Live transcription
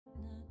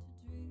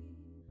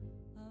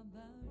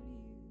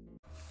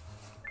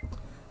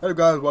Hello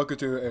guys, welcome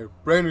to a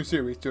brand new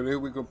series. Today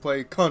we're gonna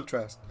play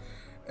Contrast,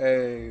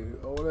 a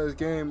OLED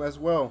game as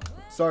well.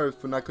 Sorry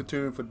for not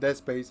continuing for Dead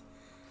Space,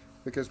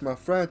 because my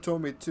friend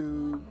told me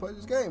to play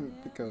this game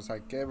because I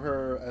gave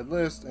her a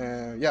list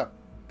and yeah,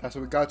 that's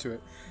how we got to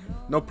it.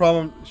 No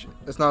problem,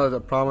 it's not a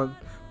problem,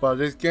 but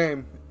this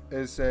game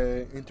is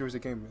a interesting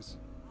game.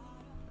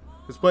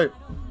 Let's play it.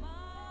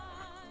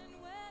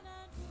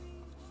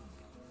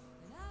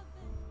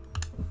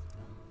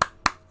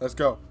 Let's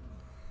go.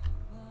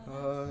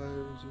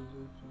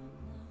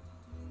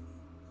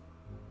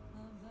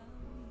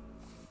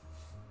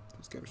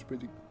 This game's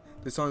pretty.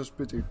 This song is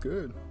pretty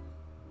good.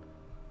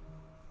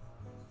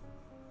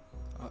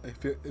 I'll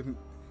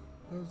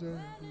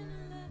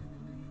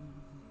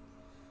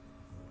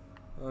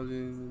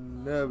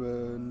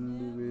never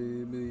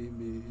leave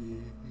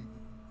me,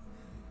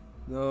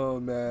 no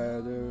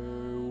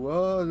matter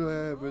what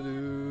I ever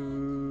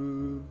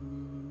do.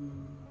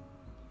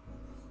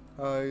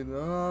 I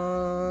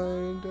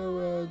know the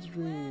world's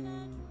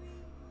dream.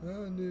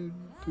 I need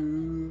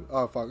to.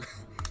 Oh fuck!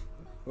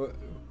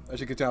 I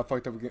should get down.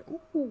 Fucked up again.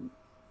 Ooh.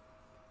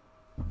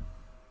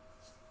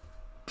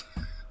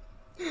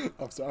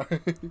 I'm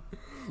sorry.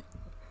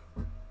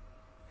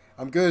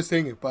 I'm good at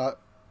singing, but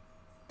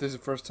this is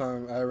the first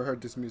time I ever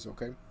heard this music.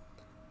 Okay.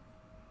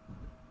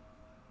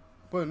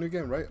 But a new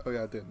game, right? Oh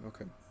yeah, I did.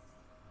 Okay.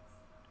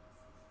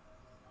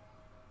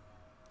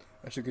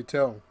 As you could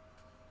tell.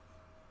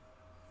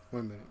 Wait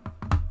a minute.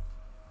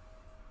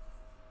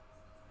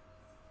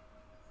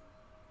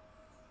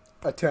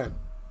 A 10.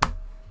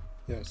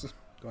 Yes.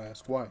 Don't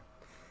ask why.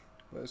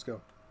 Let's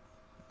go.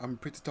 I'm a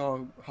pretty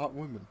tall, hot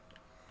woman.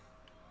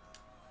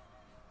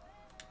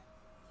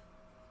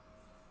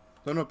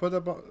 No, put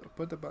that.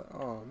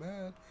 Oh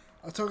man,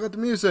 I talk about the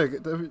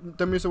music.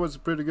 The music was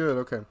pretty good.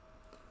 Okay.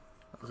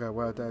 Okay,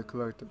 what did I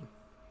collected?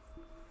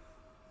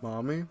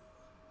 Mommy,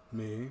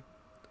 me,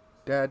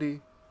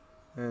 Daddy,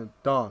 and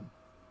Don.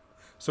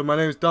 So my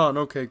name is Don.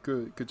 Okay,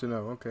 good to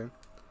know. Okay.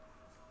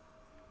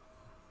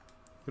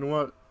 You know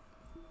what?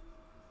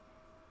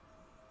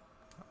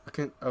 I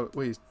can't. Oh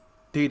wait,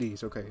 Dee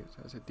Dee's. Okay,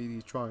 I said Dee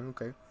Dee's drawing.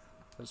 Okay,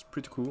 that's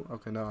pretty cool.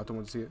 Okay, now I don't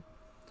want to see it.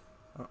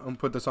 I'm gonna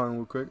put the song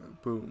real quick.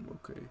 Boom.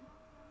 Okay.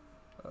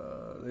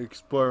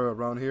 Explore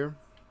around here.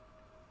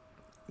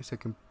 Yes, I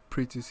can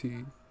pretty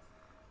see.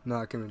 No,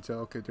 I can't even tell.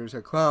 Okay, there's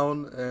a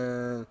clown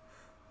and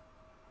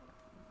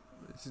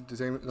is it the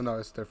same? No,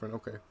 it's different.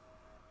 Okay,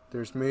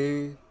 there's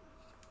me.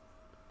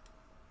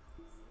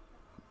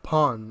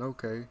 Pawn.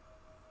 Okay.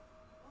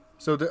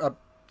 So I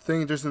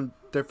think there's some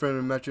different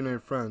imaginary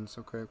friends.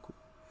 Okay, cool.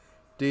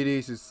 Dee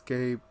Dee's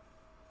escape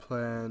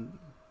plan.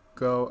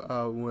 Go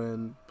out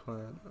win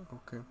plan.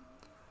 Okay.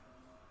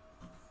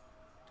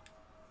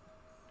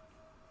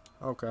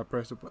 Okay, I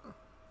pressed the button.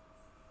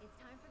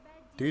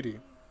 Dee Dee.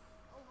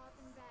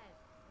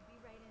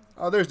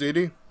 Oh, there's Dee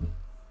Dee.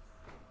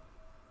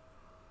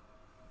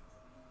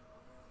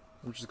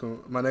 I'm just going.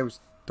 My name is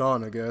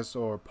Don, I guess,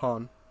 or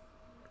Pawn.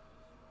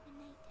 Good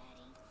night,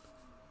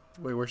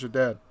 Daddy. Wait, where's your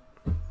dad?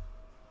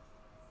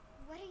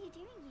 What are you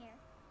doing here?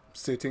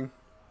 Sitting.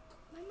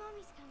 My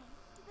mommy's coming.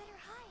 You better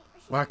hide.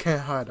 Or Well, I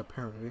can't hide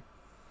apparently.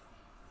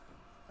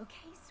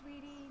 Okay,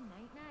 sweetie.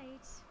 Night,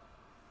 night.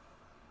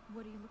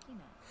 What are you looking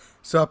at?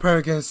 So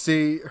apparently can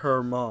see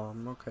her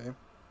mom. Okay.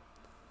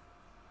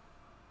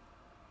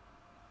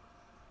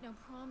 Now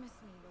promise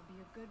me you'll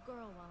be a good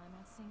girl while I'm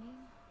out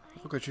singing.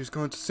 Okay, she's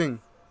going to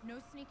sing. No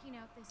sneaking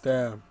out this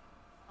Damn. time.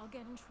 I'll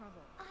get in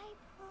trouble. I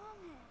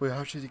promise. Wait,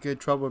 how should you get in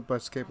trouble by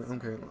escaping?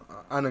 Okay,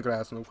 I'm not gonna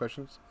ask no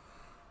questions.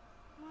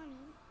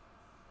 Mommy.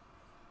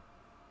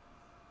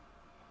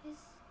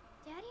 Is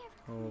Daddy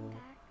ever Oh. coming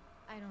back?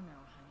 I don't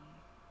know, honey.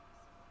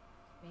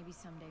 Maybe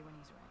someday when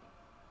he's ready.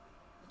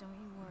 But don't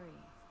you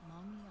worry.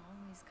 Mommy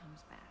always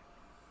comes back.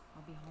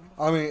 I'll be home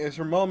before I mean, if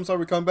her mom's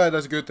already come back,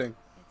 that's a good thing.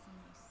 it's in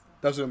my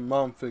sleep. That's a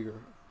mom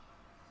figure.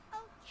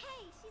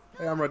 Okay, she's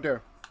Hey, gone. I'm right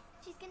there.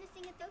 She's gonna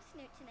sing a ghost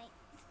note tonight.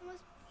 It's the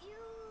most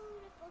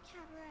beautiful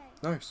cabaret.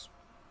 Nice.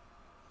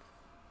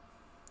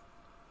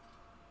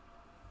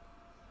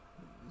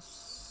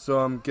 So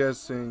I'm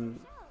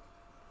guessing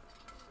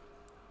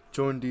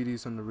join Dee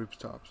Dee's on the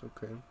rooftops.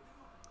 Okay.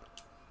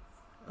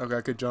 Okay,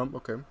 I could jump.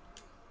 Okay.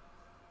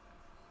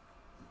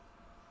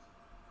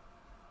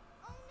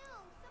 Oh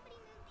no! Somebody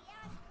moved the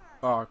ash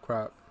cart. Oh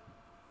crap.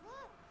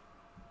 Look.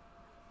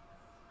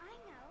 I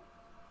know.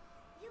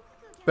 You could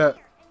go down Bet.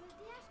 here and move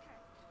the ash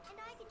cart, and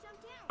I could jump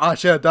down. Ah,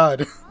 shit, I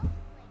died. Also, like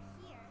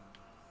here.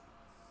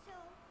 So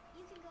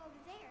you can go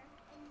over there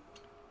and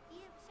be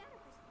a shadow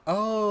person.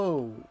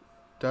 Oh,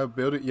 that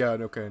building. Yeah.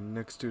 Okay.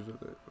 Next to the.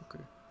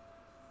 Okay.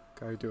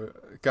 Gotta do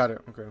it. Got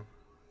it. Okay.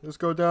 Let's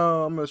go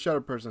down. I'm a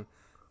shadow person.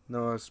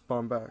 No, I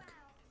spawn back. Wow,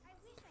 I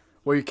wish I could.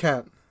 Well, you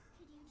can't.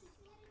 Could you teach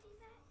me how to do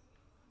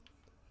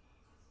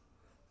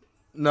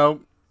that?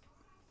 No.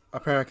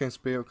 Apparently, I can't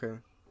speak. Okay.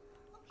 Okay.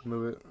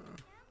 Move it. Now move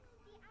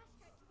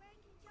the ash cart to where I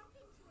can jump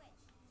into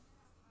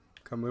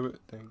it. Can I move it?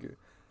 Thank you.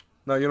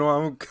 No, you know what?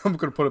 I'm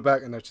gonna put it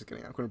back. And no, just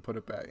kidding. I'm gonna put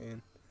it back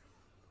in.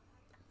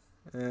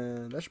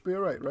 And that should be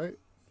alright, right?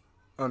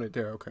 On it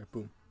there. Okay.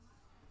 Boom.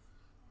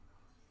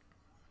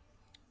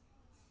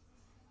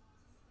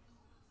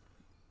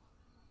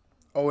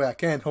 Oh wait, I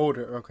can't hold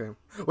it. Okay.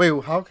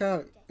 Wait, how can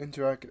I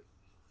interact?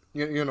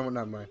 You know what?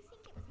 Not mine. You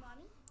think it was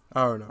Mommy?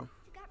 I don't know.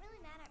 You got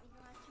really mad at me the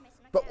last time I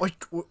snuck But out. what?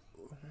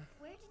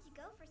 Where did you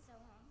go for so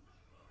long?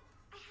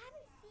 I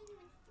haven't seen you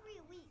in 3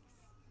 weeks.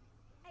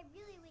 I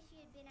really wish you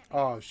had been at my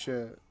Oh house.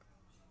 shit.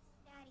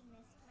 Daddy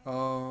missed my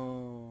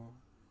Oh.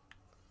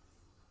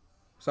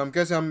 So I'm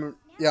guessing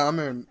I'm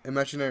an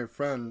imaginary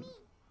friend,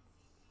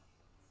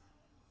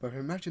 but her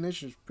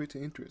imagination is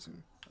pretty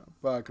interesting.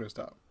 But I couldn't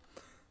stop.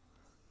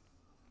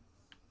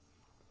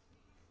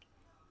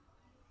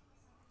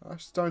 I'm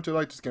starting to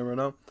like this game right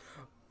now.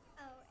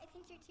 Oh, I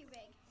think you're too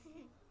big.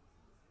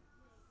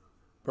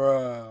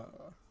 Bruh.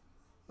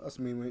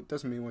 Doesn't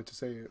mean what to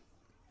say it.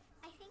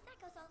 I think that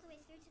goes all the way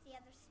through to the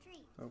other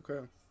street.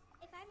 Okay.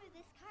 If I move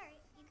this cart,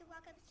 you could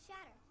walk up the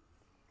shadow.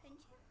 Couldn't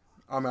you?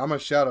 I mean, I'm a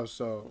shadow,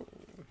 so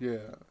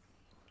yeah,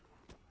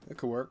 it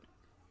could work.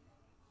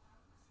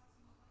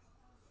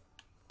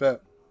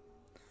 Bet.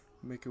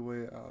 Make your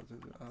way out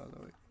of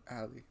the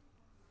alley.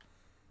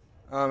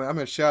 I mean, I'm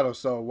a shadow,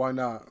 so why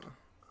not?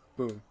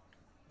 Boom.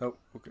 Nope.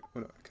 Okay.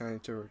 Well, no, can I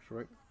interact,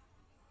 right?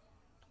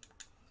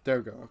 There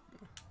we go.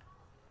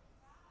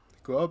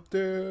 Go up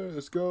there.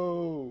 Let's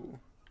go.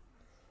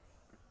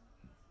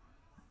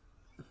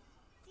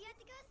 See you at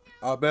the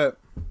ghost now. I bet.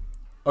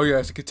 Oh yeah,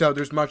 as you can tell,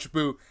 there's Machu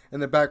Boo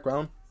in the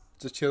background,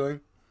 just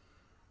chilling.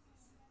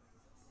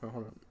 Oh,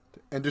 hold on.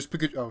 And there's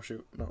Pikachu. Oh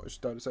shoot, no, it's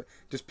started to say.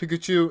 Just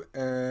Pikachu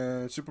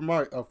and Super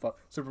Mario. Oh fuck,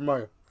 Super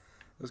Mario.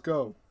 Let's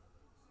go.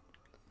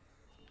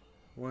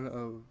 One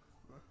of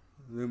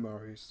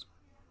Lumari's.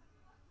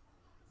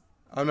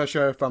 I'm not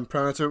sure if I'm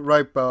pronouncing it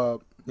right, but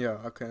yeah,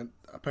 I can't.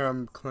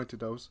 Apparently, I'm collecting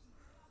those.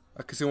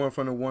 I can see one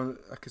from the one.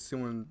 I can see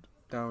one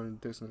down in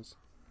distance.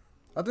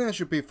 I think I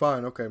should be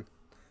fine. Okay,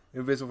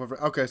 invisible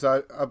for. Okay,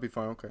 so I'll be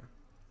fine. Okay.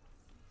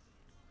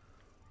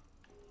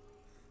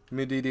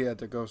 Me DD at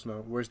the ghost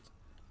now. Where's?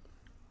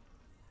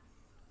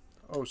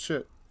 Oh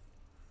shit.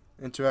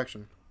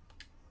 Interaction.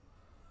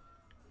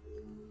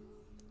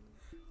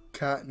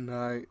 Cat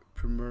night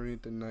promoting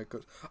the night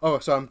ghost. Oh,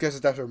 so I'm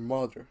guessing that's her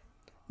mother.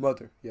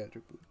 Mother, yeah,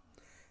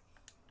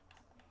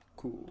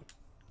 cool.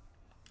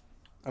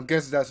 I'm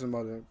guessing that's her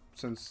mother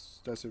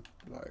since that's her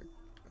like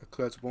a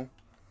collectible.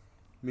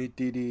 Meet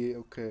DD.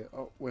 Okay.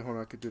 Oh wait, hold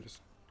on. I could do this.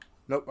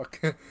 Nope, I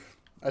can't.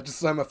 I just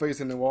slammed my face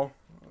in the wall.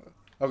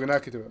 Okay, now I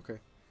can do it. Okay.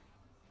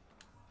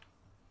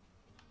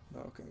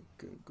 No, okay,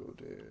 can go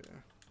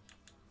there.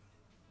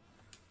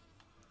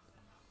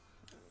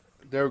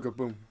 There we go.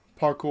 Boom.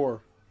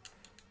 Parkour.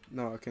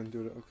 No, I can't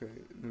do that. Okay,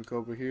 let me go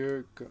over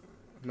here. Go.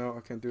 No,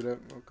 I can't do that.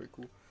 Okay,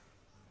 cool.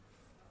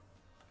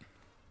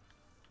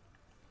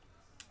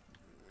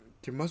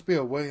 There must be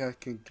a way I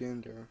can get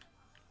in there.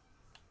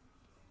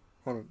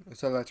 Hold on,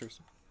 it's letters.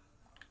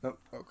 Nope.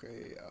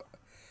 Okay.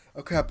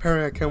 Okay,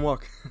 apparently I can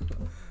walk.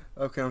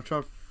 Okay, I'm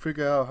trying to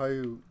figure out how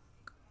you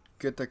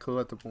get that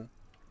collectible.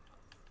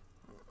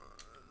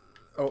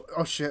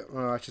 Oh shit!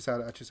 Oh, I just had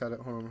it.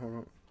 Hold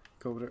on.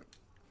 Go over there.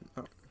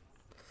 Oh.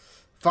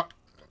 Fuck.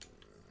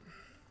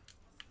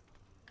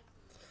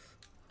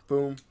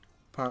 Boom.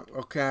 Pop.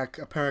 Okay,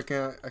 apparently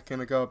I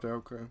can't go up there.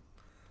 Okay.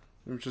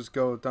 Let me just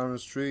go down the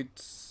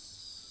streets.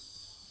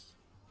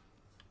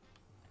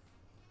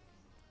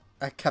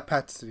 At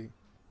capacity.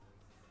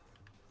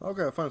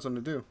 Okay, I found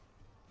something to do.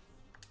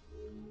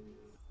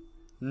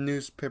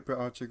 Newspaper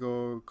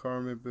article,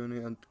 Carmen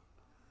Booney and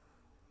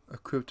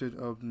acquitted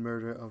of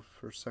murder of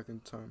her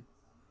second time.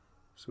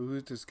 So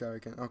who's this guy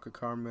again? Okay,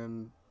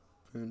 Carmen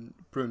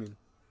Bruning.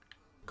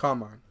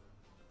 Carmine.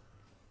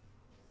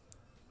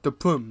 The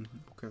Plum.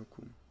 Okay,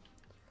 cool.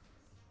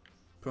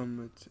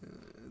 Plum,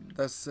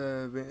 that's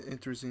very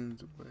interesting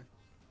way.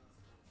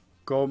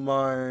 Gold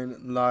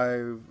mine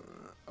live.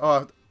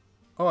 Oh,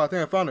 I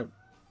think I found it.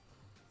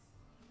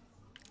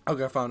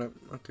 Okay, I found it.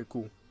 Okay,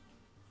 cool.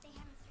 They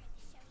haven't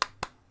started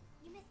the show.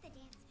 You missed the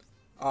dancers.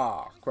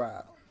 Ah,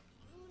 crap.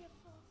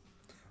 Beautiful.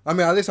 I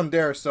mean, at least I'm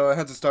there, so I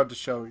had to start the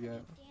show. Yeah.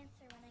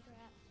 Dancer when I grow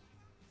up.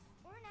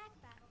 Or an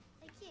acrobat,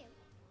 like you.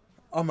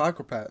 I'm an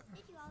acrobat.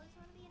 Did you always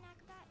want to be an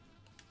acrobat?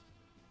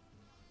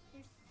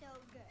 You're so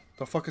good.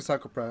 The fuck is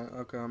acrobat?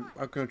 Okay, I'm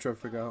gonna try to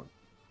figure out.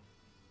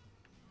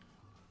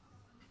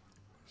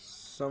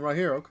 So I'm right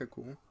here. Okay,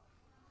 cool.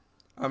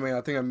 I mean,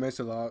 I think I missed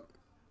a lot.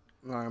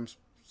 I'm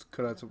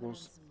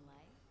collectibles.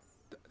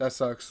 That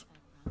sucks.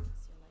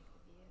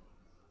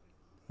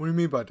 What do you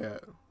mean by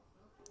that?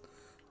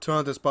 Turn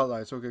on the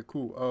spotlights. Okay,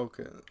 cool.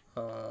 Okay.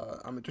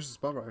 I mean, there's a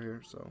spot right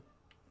here, so.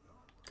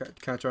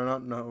 Can I turn it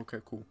on? No.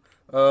 Okay, cool.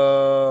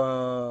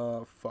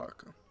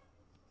 Fuck.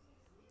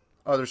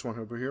 Oh, there's one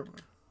over here.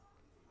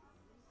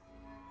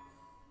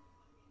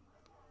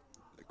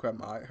 Crap,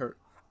 my eye hurt.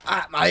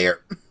 Ah, my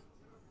ear.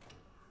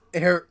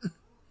 It hurt.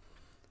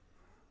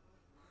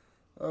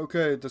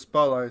 Okay, the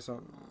spotlight's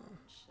on.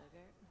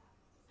 Sugar,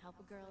 help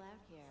a girl out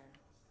here.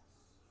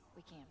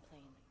 We can't play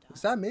in the dark.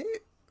 Is that me?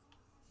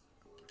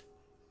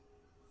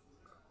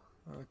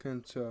 I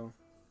can't tell.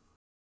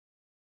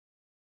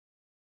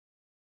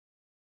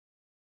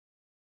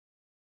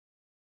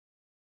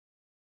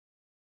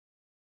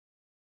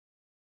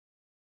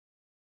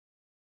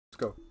 Let's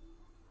go.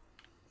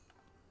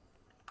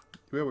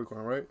 We are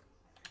recording, right?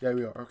 Yeah,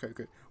 we are. Okay,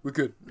 good. We're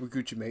good. We're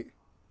Gucci, mate.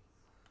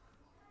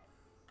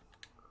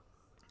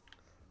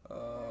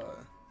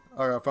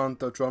 Alright, I found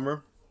the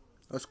drummer.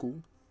 That's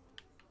cool.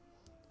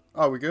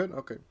 Oh, we good?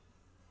 Okay.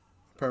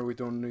 Apparently we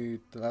don't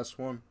need the last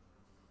one.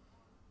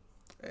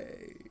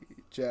 Hey,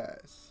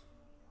 jazz.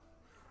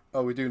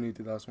 Oh, we do need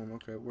the last one.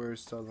 Okay,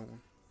 where's the other one?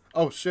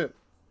 Oh, shit.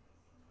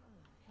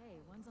 Oh, hey,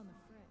 one's on the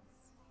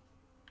fritz.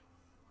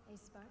 Hey,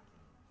 Sparky,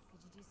 could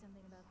you do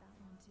something about that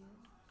one too?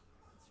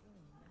 It's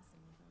really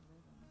messing with our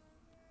rhythm.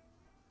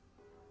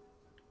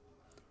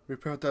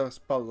 Repair the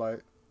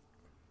spotlight.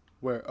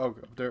 Where? Oh,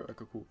 up there.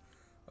 Okay, cool.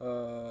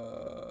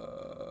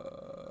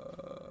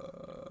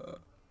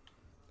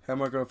 How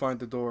am I gonna find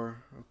the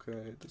door?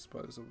 Okay, the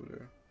spot is over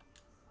there.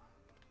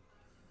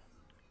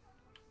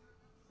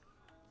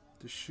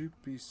 There should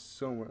be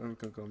somewhere. I'm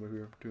gonna come over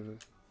here doing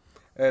this.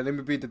 Hey, let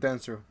me be the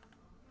dancer.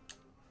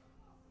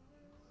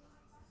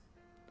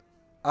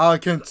 I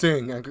can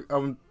sing.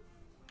 I'm.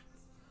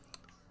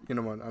 You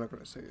know what? I'm not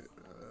gonna say it.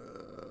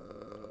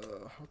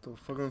 How the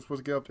fuck am I supposed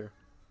to get up there?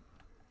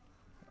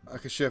 I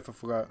can shift. I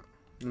forgot.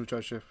 Let me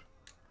try shift.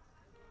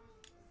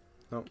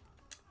 No.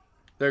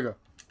 There you go.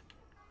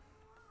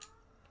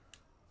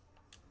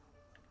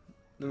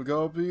 Let me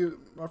go up to you,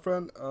 my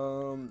friend.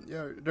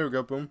 Yeah, there we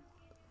go. Boom.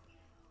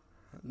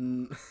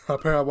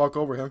 Apparently, I walk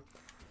over him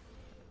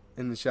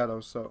in the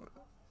shadows, so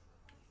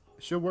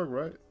it should work,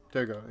 right?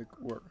 There you go. It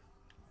worked.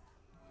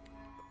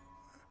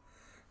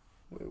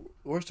 Wait,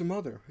 where's the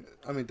mother?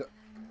 I mean,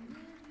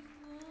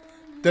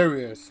 there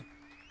he is.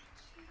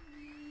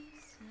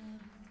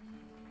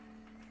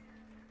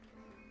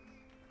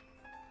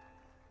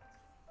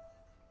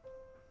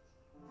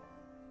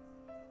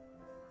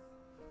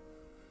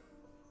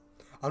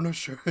 I'm not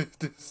sure if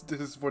this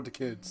is for the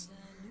kids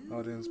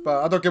audience,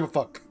 but I don't give a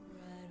fuck.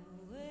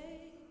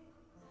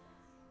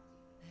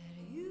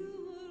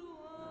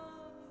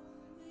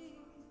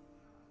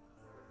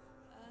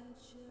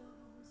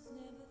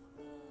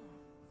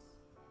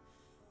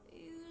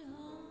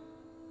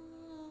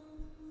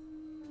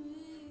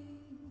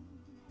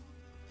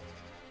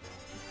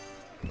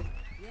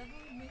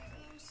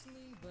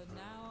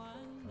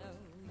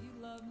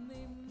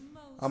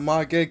 I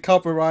might get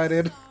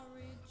copyrighted.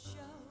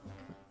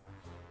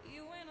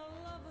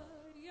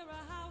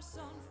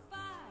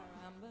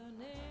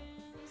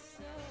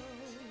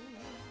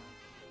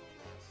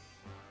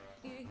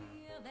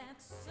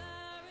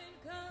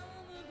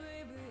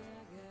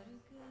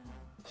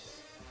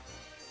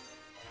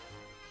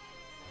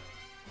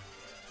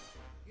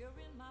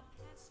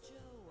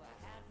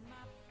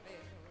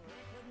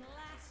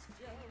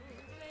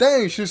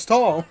 Dang, she's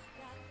tall.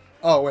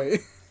 Oh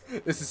wait,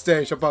 it's the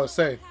stage. I'm about to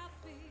say.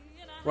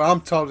 Well,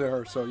 I'm taller than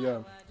her, so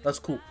yeah, that's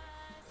cool.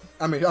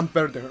 I mean, I'm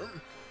better than her.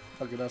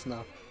 Okay, that's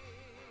now.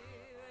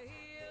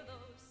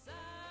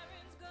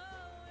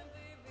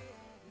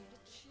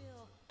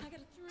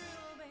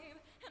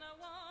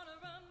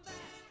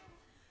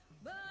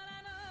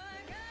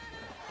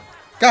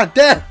 God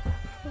damn!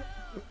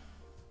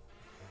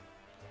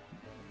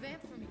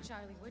 Vamp for me,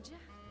 Charlie, would ya?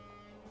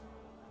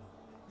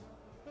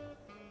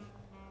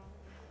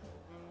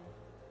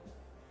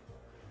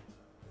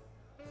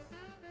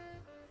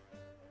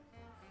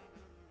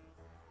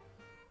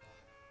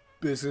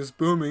 Business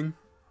booming.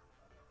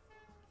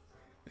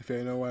 If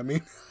you know what I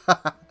mean.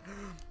 I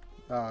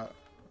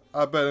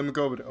bet. Let me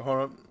go with it. Hold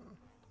on.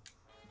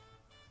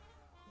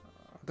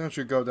 I think I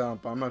should go down,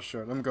 but I'm not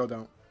sure. Let me go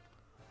down.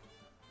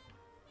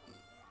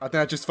 I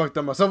think I just fucked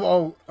up myself.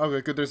 Oh,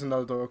 okay, good. There's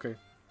another door. Okay.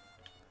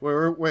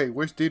 Wait,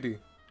 where's Didi?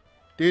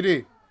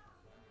 Didi.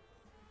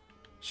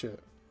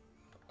 Shit.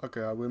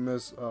 Okay, we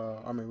missed.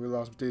 I mean, we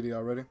lost Didi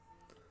already.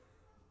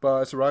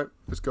 But it's alright.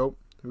 Let's go.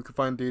 We can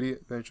find Didi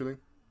eventually.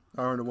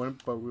 I don't know when,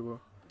 but we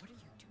will. What are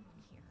you doing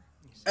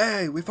here?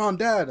 Hey, we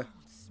found Dad.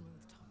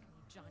 Smooth talking,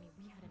 Johnny.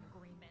 We had an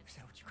agreement. Is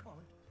that what you call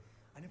it?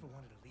 I never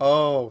wanted to leave.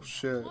 Oh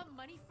shit. Want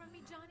money from me,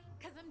 Johnny?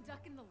 Cause I'm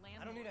ducking the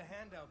landlord. I don't need a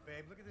handout,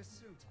 babe. Look at this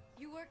suit.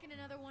 You working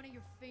another one of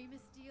your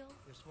famous deals?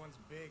 This one's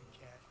big,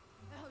 cat.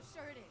 Oh,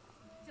 sure it is.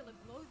 Till it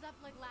blows up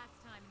like last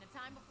time and the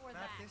time before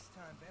Not that. this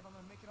time, babe. I'm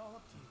gonna make it all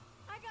up to you.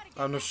 I gotta get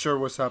I'm not back.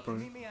 sure what's Meet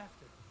happening. me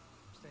after.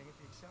 I'm staying at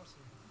the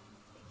Excelsior.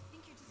 You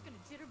think you're just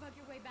gonna jitterbug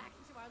your way back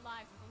into our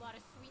lives with a lot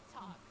of sweet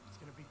talk? It's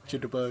gonna be better.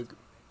 Jitterbug.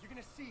 You're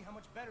gonna see how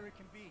much better it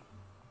can be.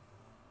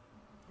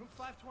 Room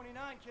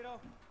 529, kiddo.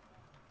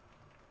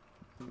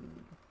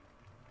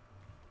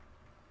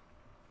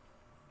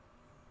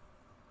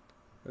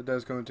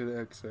 That's going to the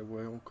exit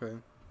way. Okay.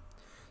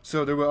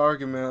 So there were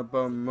argument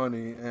about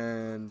money,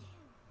 and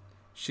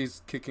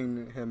she's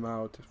kicking him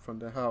out from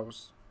the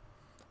house.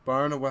 But I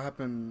don't know what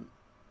happened.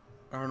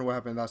 I don't know what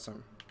happened last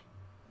time.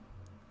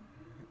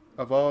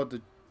 Of all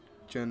the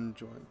gen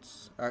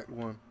joints, Act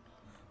 1.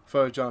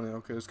 For Johnny.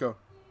 Okay, let's go.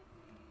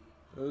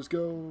 Let's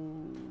go.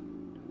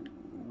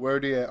 Where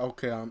the at?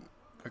 Okay, I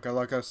got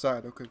locked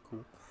outside. Okay,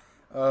 cool.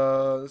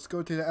 Let's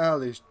go to the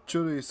alley.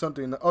 Surely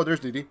something. Oh, there's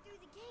Didi. Through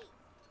the gate.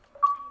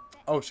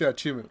 Oh shit,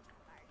 achievement.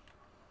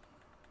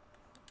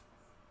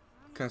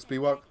 Can I speed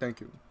walk? Thank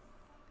you.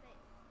 But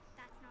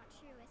that's not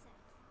true, is it?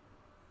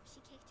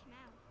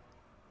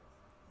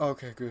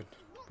 Okay, good. It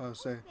won't I'll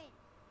say. open.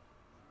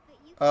 But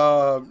you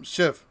can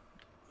Shift.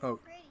 Oh,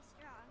 pretty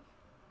strong.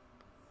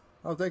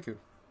 oh, thank you.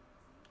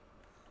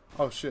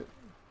 Oh shit.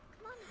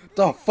 Come on, it's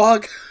The this way.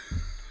 fuck?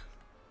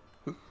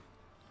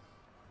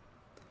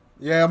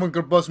 Yeah, I'm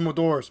gonna bust more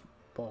doors,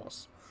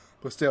 boss.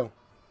 But still.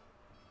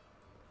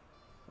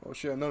 Oh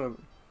shit, none of it.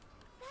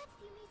 That's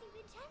the amazing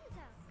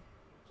Vincenzo.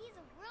 He's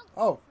a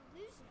Oh,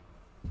 world-class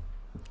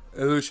illusionist.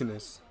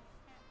 illusionist.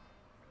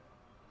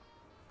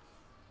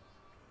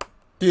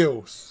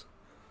 Deals.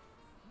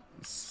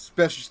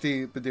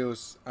 Specialty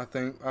deals, I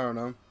think. I don't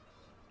know.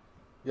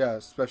 Yeah,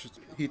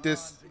 specialty. He Come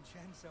this. on,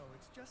 Vincenzo.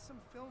 It's just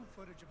some film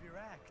footage of your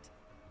act.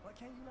 Why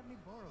can't you let me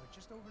borrow it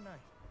just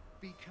overnight?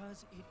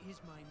 Because it is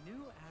my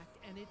new act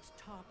and it's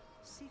top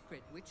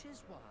secret, which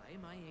is why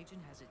my agent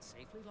has it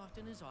safely locked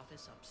in his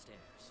office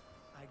upstairs.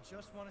 I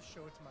just want to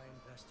show it to my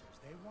investors.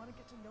 They want to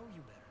get to know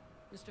you better.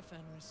 Mr.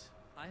 Fenris,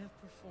 I have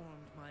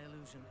performed my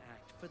illusion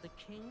act for the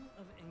King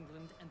of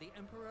England and the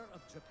Emperor of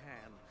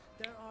Japan.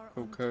 There are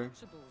Okay.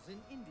 untouchables in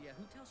India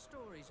who tell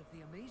stories of the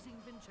amazing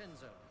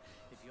Vincenzo.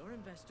 If your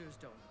investors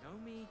don't know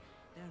me,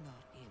 they're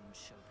not in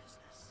show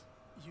business.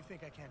 You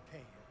think I can't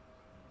pay you?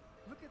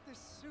 Look at this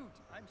suit.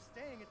 I'm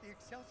staying at the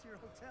Excelsior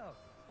Hotel.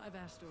 I've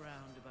asked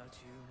around about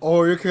you. Mr.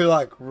 Or you could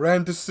like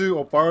rent the suit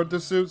or borrow the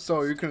suit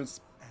so you can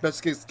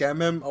best case scam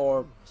him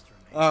or Mr.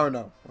 I don't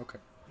know. Okay.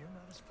 You're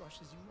not as fresh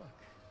as you look.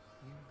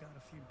 You've got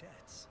a few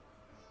debts.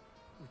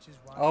 Which is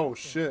why Oh, I think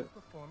shit.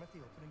 you'll perform at the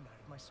opening night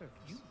of my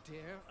circus. You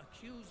dare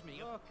accuse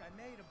me of... Look, I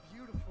made a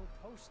beautiful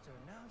poster.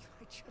 Now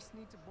I just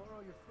need to borrow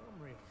your film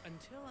reel.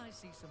 Until I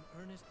see some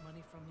earnest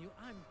money from you,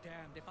 I'm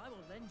damned if I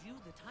will lend you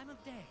the time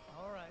of day.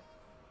 All right.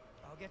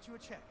 I'll get you a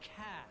check.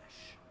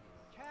 Cash.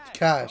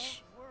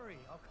 Cash. Don't worry.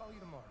 I'll call you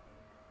tomorrow.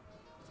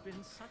 It's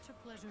been such a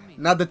pleasure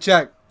meeting Not the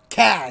check.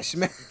 Cash,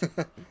 man.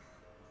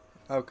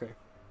 Okay.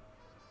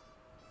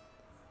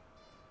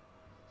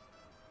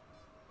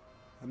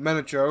 A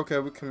manager. Okay,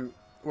 we can.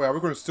 Wait, are we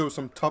gonna steal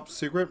some top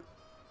secret?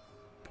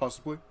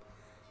 Possibly.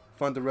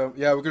 Find the realm.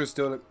 Yeah, we're gonna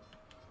steal it.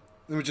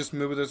 Let me just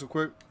move it this real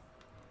quick.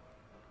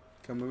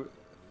 Can I move it?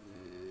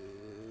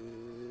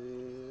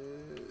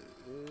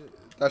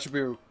 That should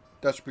be.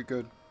 That should be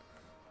good.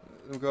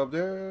 We'll go up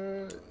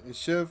there and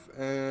shift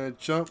and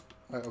jump.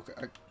 Okay,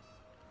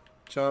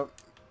 jump.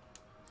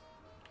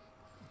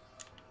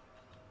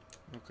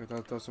 Okay,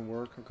 that doesn't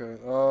work. Okay,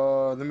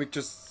 let me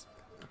just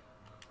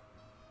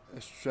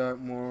extract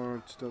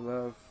more to the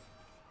left.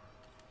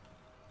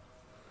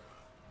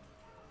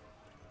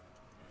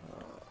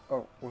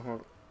 Oh, hold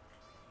on.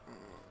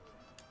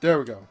 There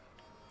we go.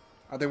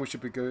 I think we should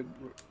be good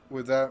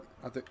with that.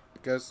 I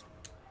guess.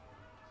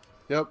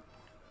 Yep.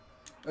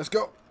 Let's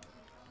go.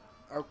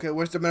 Okay,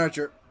 where's the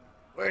manager?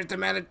 Where's the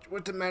manager?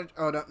 Where's the manager?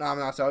 Oh, no, I'm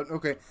outside.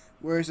 Okay,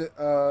 where is it?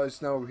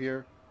 It's now over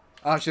here.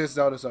 Ah, shit, it's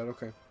the other side.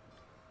 Okay.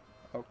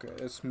 Okay,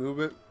 let's move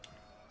it.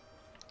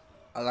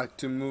 I like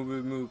to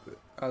move it.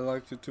 I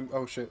like to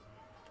oh, shit.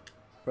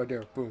 Right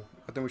there, boom.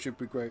 I think we should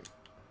be great.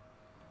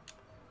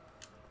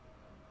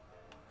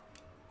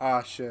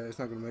 Ah, shit, it's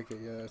not gonna make it.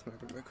 Yeah, it's not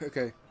gonna make it.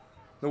 Okay.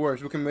 No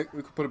worries, we can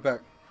put it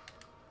back.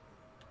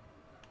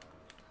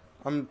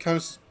 I'm kind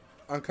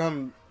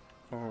of,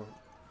 oh.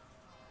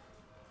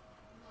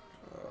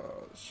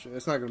 Shit,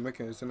 it's not gonna make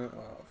it, isn't it?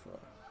 Oh, fuck.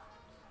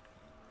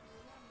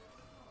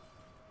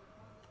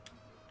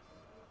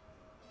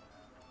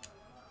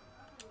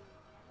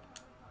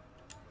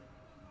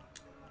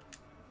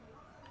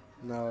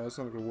 No, it's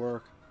not gonna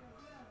work.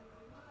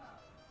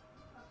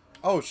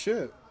 Oh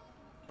shit!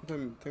 I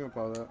didn't think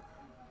about that.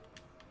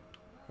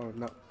 Oh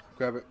no,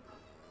 grab it.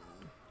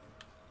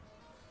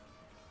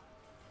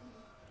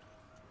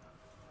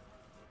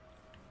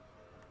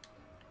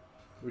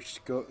 We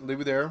should go.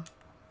 Leave it there.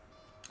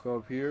 Go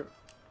up here.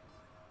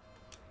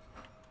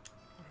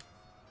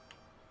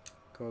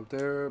 Go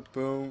there.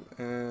 Boom,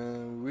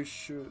 and we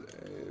should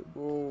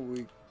able.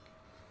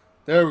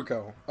 There we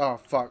go. Oh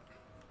fuck.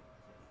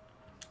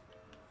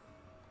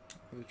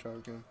 Let me try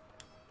again.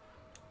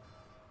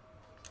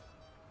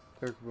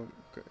 There, boom.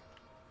 Okay.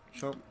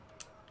 Jump.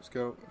 Let's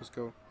go. Let's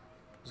go.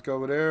 Let's go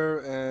over there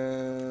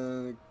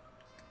and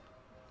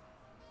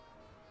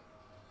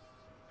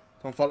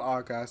don't fall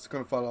off, guys. It's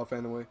gonna fall off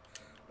anyway.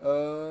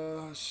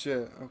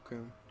 Shit. Okay.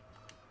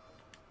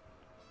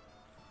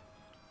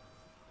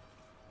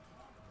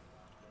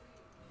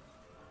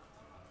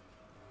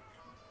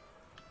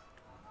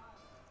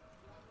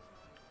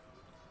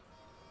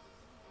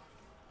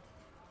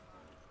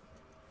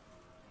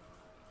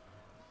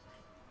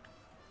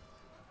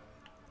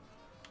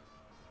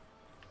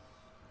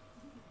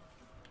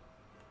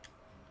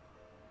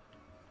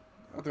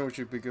 I think we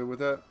should be good with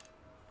that.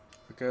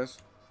 I guess.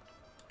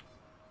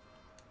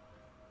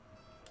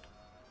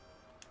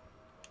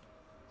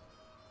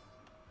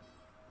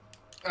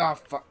 Ah,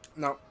 fuck.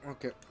 No.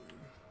 Okay.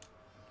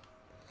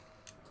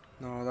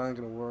 No, that ain't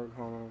gonna work.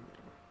 Hold on.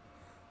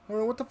 Hold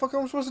on. What the fuck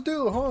am I supposed to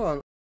do? Hold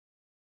on.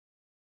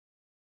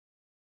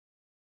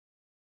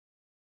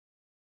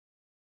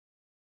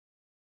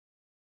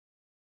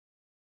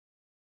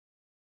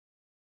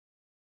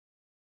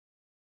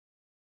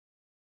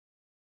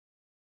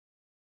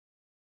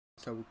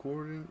 Start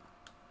recording.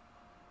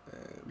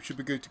 We should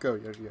be good to go.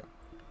 Yeah, yeah.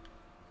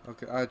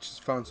 Okay, I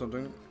just found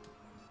something.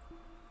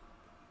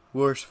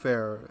 Worst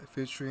Fair,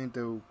 featuring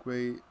the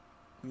great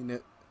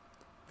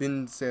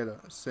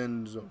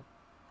Vincenzo.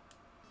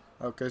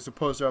 Okay, it's a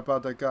poster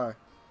about that guy.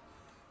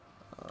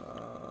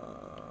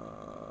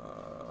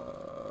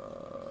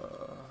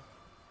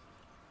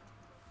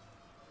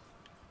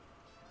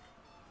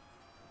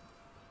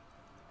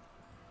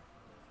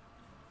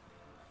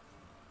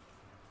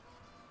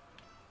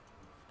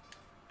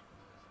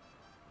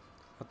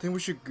 I think we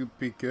should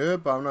be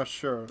good, but I'm not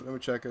sure. Let me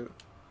check it.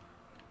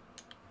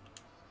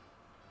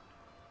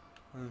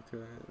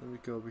 Okay, let me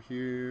go over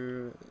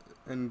here.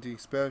 Anything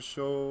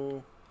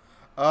special?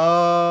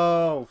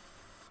 Oh,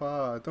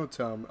 fuck. Don't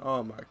tell me.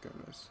 Oh, my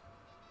goodness.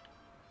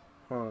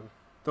 Hold on.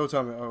 Don't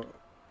tell me. Oh.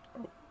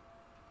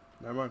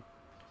 Never mind.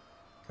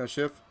 Can I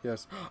shift?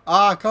 Yes.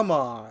 Ah, come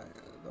on.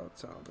 Don't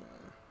tell me.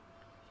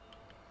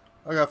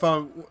 Okay, I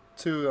found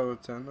 2 out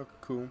of 10. Okay,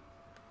 cool.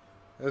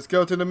 Let's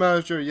go to the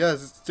manager.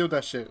 Yes, it's still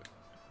that shit.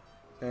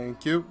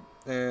 Thank you.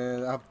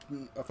 And I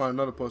found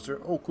another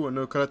poster. Oh, cool.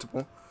 Another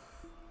collectible.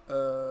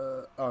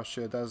 Oh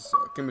shit. That's.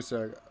 Give me a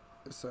sec.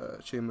 It's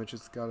achievement.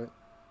 Just got it.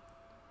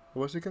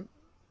 What's it again?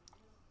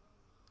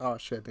 Oh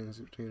shit. I think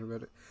it's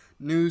read it.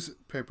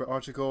 Newspaper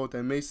article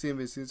that may seem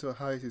Vincenzo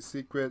hides his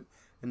secret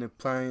in the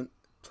plain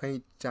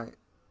giant.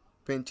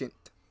 I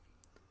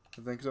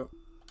think so.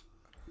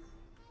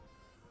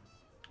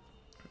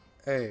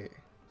 Hey.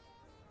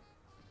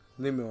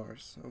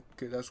 Limars.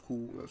 Okay, that's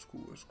cool. That's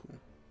cool. That's cool.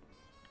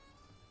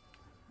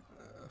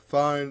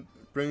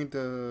 Bring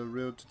the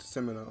reel to the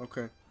seminar.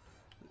 Okay.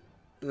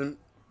 Then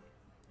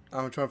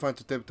I'm trying to find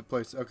the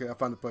place. Okay, I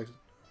found the place.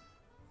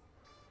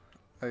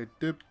 I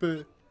dip it.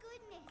 Goodness.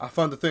 I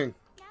found the thing.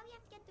 Now we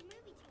have to get the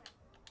movie to him.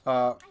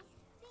 I think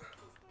he's going to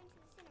the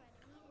cinema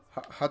to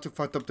meet his How to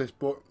fuck up this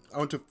boy? I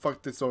want to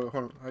fuck this. So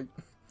hold on.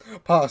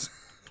 Pause.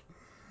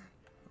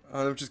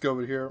 Let me just go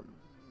over here.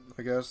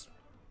 I guess.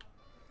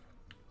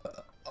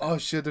 Oh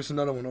shit! There's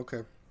another one.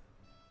 Okay.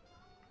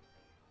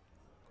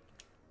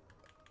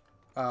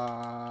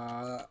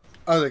 I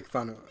think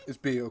found it. It's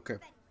B. Okay.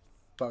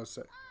 But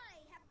say. I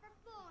have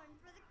performed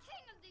for the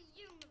king of the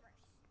universe.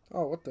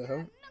 Oh, what the hell?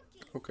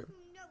 Monkeys Okay. who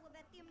know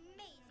about the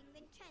amazing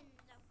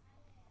Vincenzo.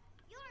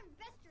 Your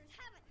investors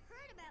haven't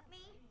heard about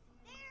me.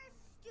 They're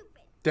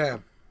stupid.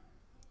 Damn.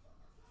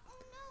 Oh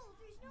no,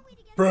 there's no way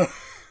to get Bruh.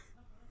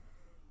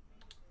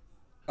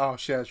 out. Oh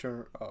shit!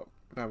 Sure. Oh,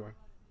 never mind.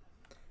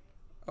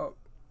 Oh,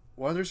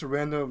 why there's a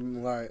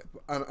random like?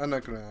 I'm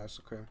not gonna ask.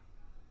 Okay.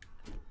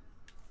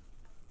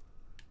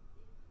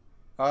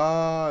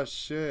 Ah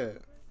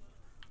shit.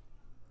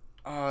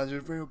 Ah, they're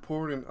very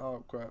important.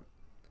 Oh crap.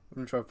 Let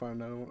me try to find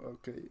another one.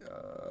 Okay.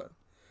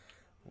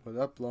 Was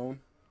that blown?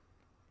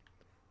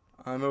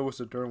 I know it's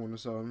a dirt one,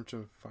 so I'm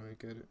trying to finally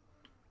get it.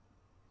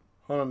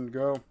 Hold on,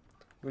 girl.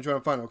 Let me try to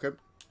find it. Okay.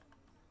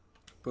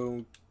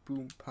 Boom,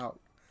 boom, pow.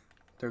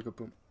 There we go.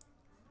 Boom.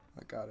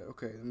 I got it.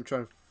 Okay. Let me try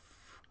to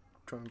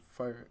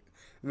fire it.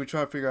 Let me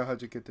try to figure out how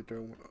to get the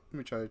dirt one. Let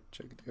me try to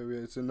check the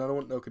area. It's another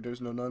one. Okay, there's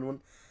no another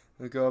one.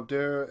 Let me go up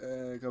there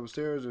and go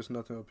upstairs. There's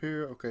nothing up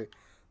here. Okay.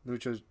 Let me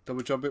just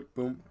double jump it.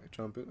 Boom. I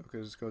jump it. Okay,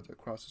 let's go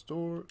across the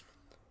store.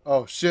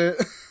 Oh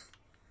shit.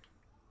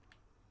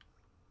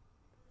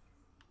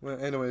 Well,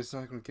 anyway, it's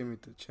not gonna give me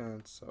the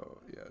chance.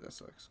 So yeah, that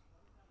sucks.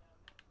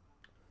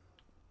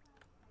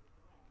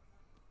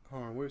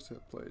 Hold on, where's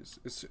that place?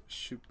 It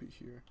should be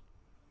here.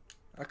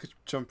 I could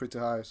jump pretty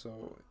high,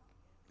 so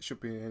it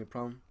should be any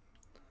problem.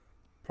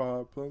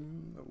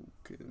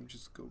 Okay, let me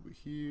just go over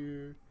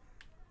here.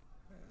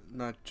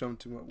 Not jump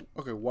too much.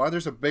 Okay, why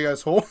there's a big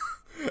ass hole?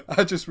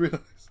 I just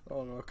realized.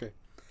 Oh no, okay.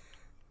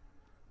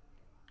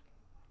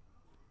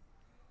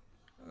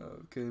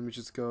 Okay, let me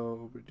just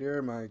go over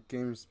there. My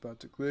game's about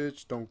to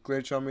glitch. Don't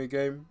glitch on me,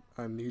 game.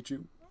 I need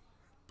you.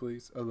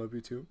 Please, I love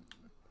you too.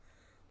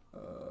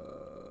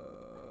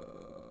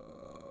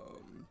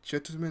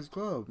 Gentleman's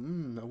Club.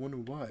 I wonder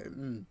why.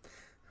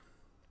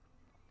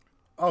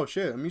 Oh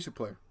shit, a music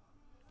player.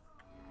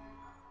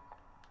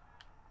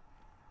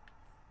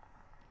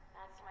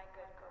 That's my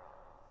good girl.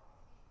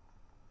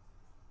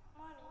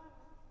 Mommy.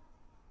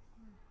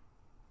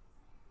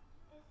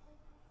 Is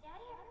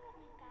Daddy ever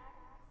coming back?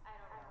 I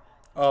don't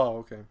know. Oh,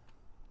 okay.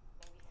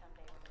 Maybe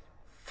someday when he's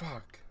ready.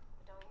 Fuck.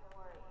 But don't you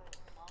worry.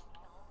 Mommy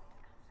always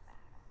comes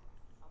back.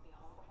 I'll be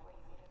home before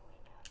you even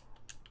wake up.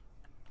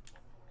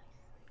 Get some nice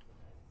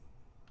sleep.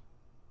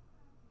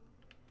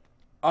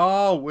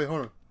 Oh, wait,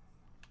 hold on.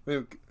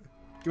 Wait,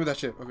 give me that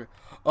shit. Okay.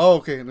 Oh,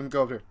 okay. Let me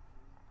go up there.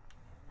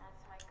 That's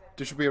my good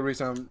There should be a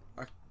reason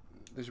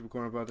they should be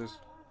going about this.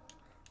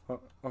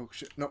 Oh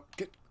shit. No,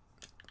 get.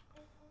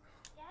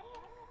 Daddy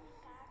ever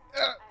coming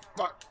back?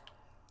 Fuck.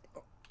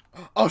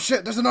 Oh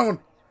shit, there's another one.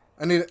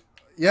 I need it.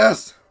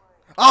 Yes.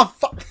 Oh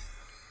fuck.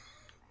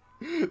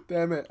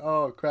 Damn it.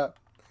 Oh crap.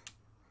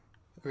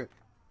 Okay.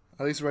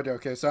 At least right there.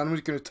 Okay, so I'm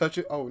just gonna touch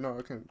it. Oh no,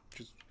 I can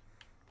just.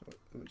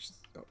 Let me just.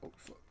 Oh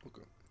fuck.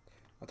 Okay.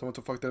 I don't want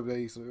to fuck that up that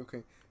easily.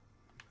 Okay.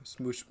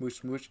 Smoosh,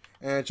 smoosh, smoosh,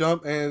 and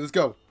jump, and let's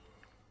go.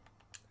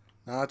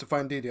 Now I have to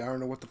find Didi. I don't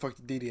know what the fuck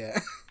the Didi at.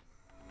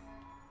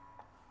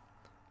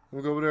 I'm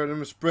gonna go over there. I'm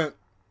gonna sprint.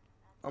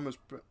 I'm gonna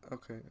sprint.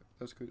 Okay,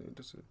 that's good.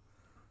 That's it.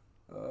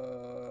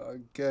 I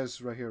guess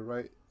right here,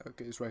 right?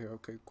 Okay, it's right here.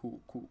 Okay, cool.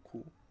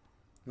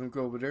 Let me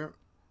go over there.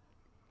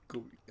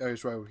 Go. Oh,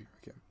 it's right over here.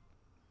 Okay.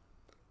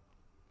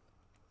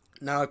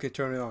 Now I can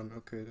turn it on.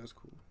 Okay, that's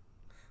cool.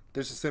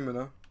 There's a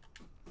seminar.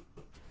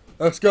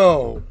 Let's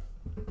go.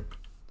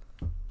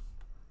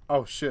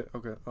 Oh shit.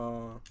 Okay.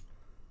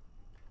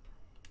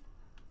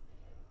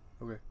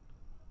 Okay.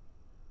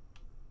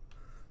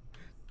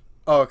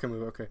 Oh, I can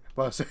move. Okay.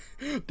 But I say,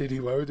 Didi,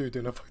 why would you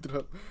doing? I fucked it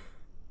up.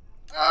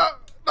 Ah,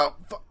 no,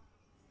 fuck.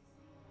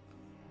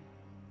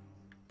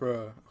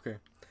 Bruh. Okay.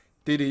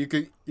 Didi,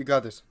 you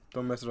got this.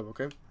 Don't mess it up.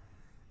 Okay.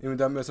 Even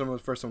that mess up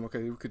was the first one.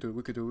 Okay, we could do it.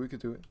 We could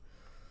do it.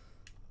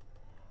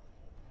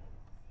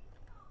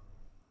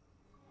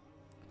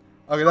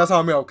 Okay, that's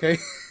on me. Okay.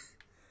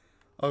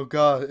 Oh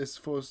god, it's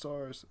 4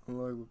 stars.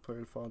 Unlike with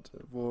player font to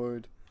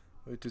avoid.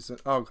 Wait to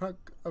send. Oh, okay.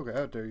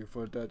 I dare you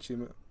for that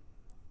achievement.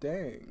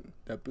 Dang,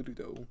 that booty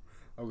though.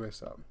 Okay,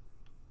 stop.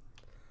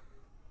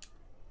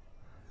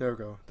 There we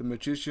go. The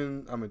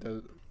magician. I mean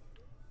the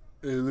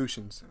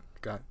illusions.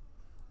 God,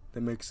 they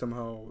make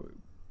somehow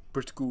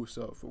pretty cool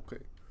stuff.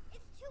 Okay.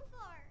 It's too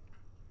far.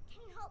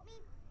 Can you help me?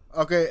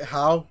 Okay,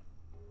 how?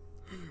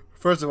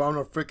 First of all, I'm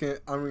not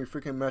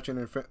freaking matching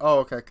in front. Oh,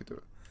 okay, I could do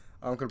it.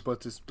 I'm gonna put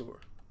this door.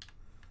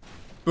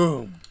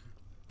 Boom.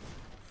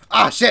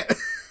 Ah, shit.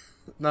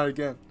 Not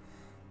again.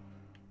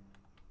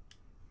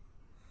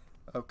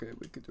 Okay,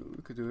 we could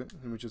do it.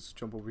 Let me just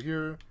jump over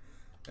here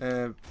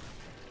and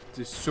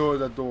destroy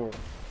that door.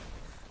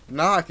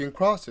 Now I can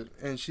cross it,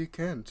 and she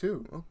can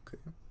too. Okay.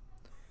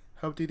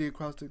 Help Didi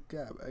cross the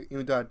gap.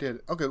 Even though I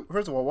did. Okay,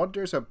 first of all, what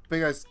there's a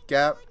big ass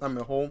gap. I'm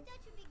a hole. Such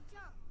a big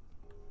jump.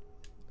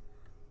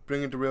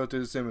 Bringing the rail to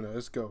the seminar.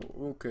 Let's go.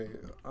 Okay.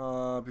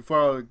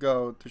 Before I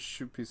go, there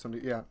should be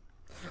something. Yeah.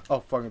 Oh,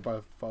 fucking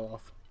about to fall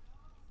off.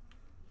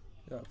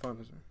 Yeah, I found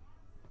this.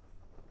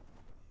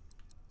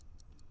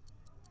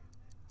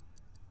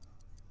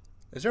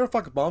 Is there a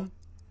fucking bomb?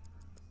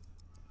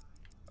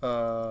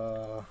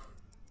 Oh.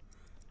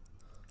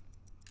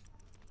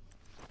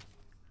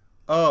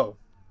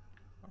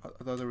 I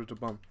thought there was a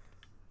bomb.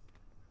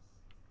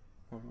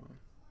 Hold on.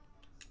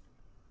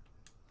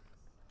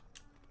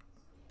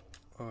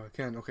 Oh, I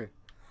can. Okay.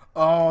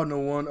 Oh, no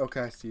one.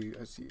 Okay, I see.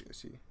 I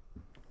see.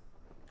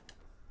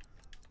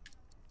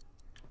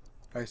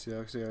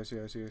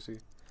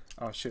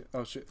 Oh shit.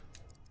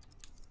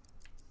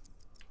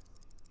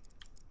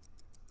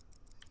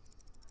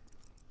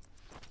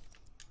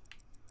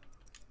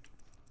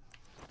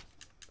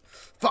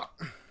 Fuck.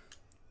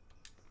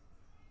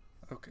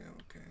 Okay.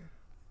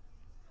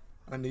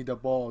 I need the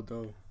ball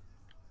though.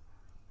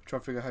 Try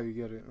to figure out how you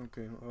get it.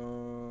 Okay.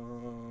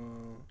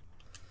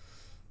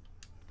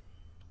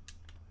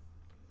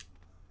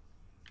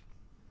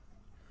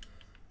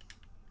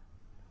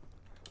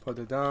 Put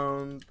it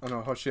down. Oh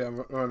no, oh shit,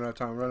 I'm running out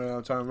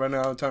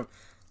of time.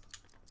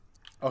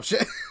 Oh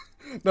shit.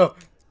 No.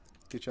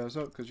 Get your ass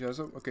up,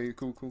 Okay,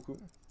 cool.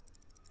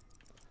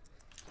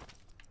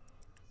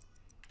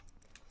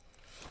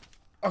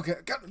 Okay,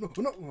 I got it. No. Okay,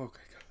 got it.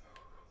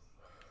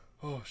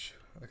 Oh shit,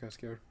 I got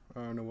scared. I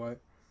don't know why.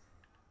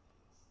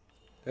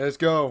 Let's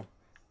go.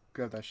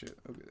 Grab that shit.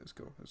 Okay, let's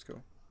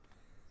go.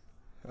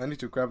 I need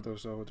to grab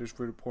those though. They're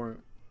really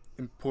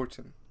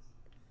important.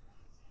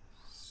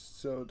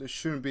 So there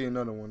shouldn't be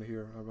another one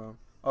here around.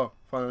 Oh,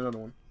 find another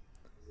one.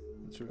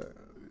 That's right.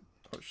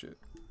 Oh shit.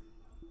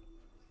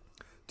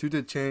 Due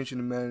to the change in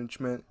the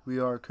management, we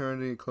are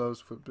currently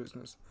closed for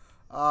business.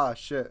 Ah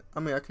shit. I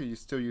mean, I could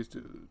still use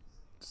the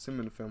sim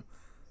in the film.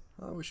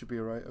 Oh, we should be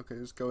alright. Okay,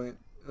 let's go in.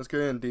 Let's go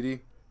in,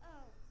 Didi.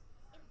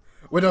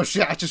 Wait, no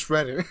shit. I just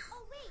read it.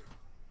 Oh wait.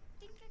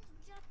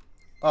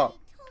 Oh. I told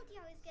you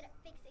I was good at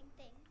fixing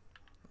things.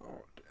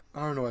 Oh, I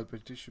don't know what,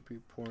 but this should be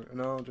important.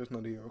 No, there's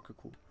not here. Okay,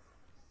 cool.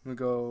 Let me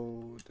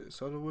go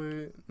this other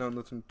way. No,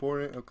 nothing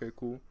important. Okay,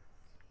 cool.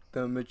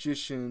 The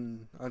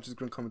magician. I'm just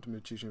gonna come with the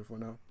magician for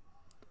now.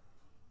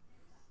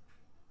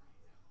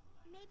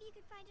 Maybe you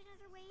could find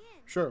another way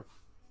in. Sure.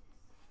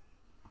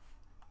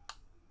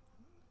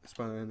 It's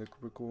by the end of the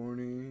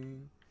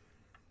recording.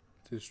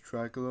 This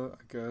Dracula,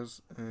 I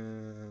guess,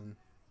 and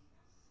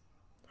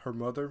her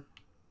mother,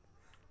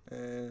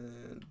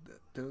 and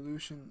the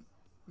illusion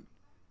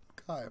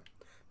guy.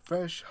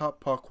 Fresh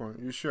hot popcorn.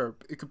 You sure?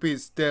 It could be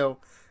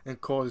stale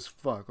and cold as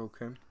fuck.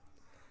 Okay.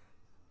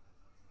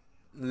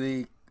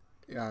 Leak.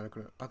 Yeah,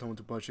 I don't want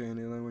to butcher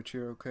any language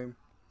here. Okay.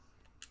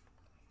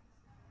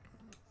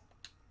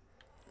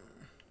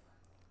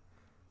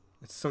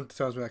 It's something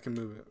tells me I can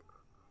move it.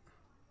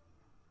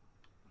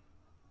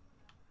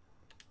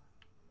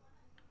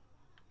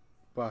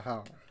 But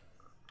how?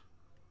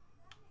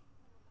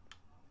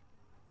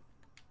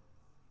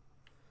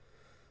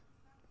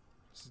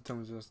 Tell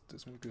me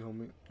this one could help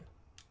me.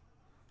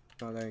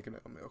 No, that ain't gonna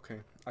help me.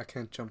 Okay, I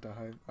can't jump that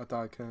high. I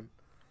thought I can.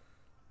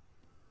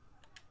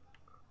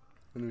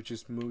 Let me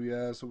just move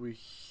your ass over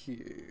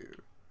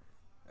here.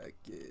 I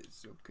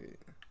guess. Okay.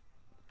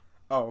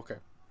 Oh, okay.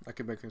 I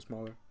can make it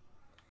smaller.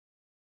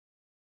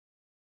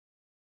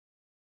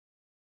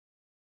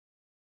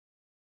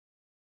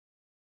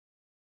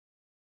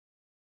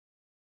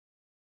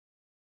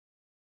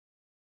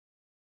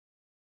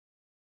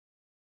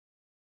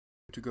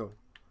 To go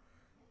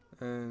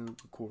and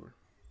record.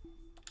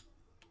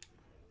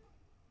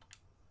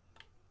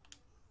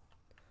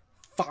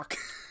 Fuck.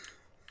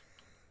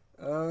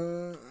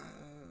 Yeah,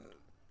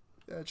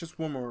 just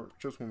one more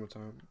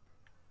time.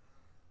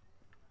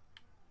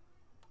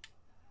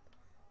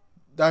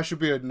 That should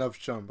be enough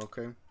jump,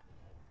 okay?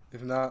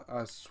 If not,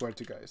 I swear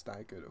to God, it's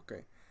not good,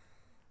 okay?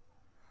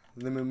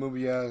 Let me move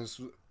your ass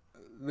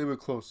a little bit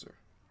closer.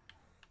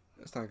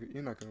 That's not good.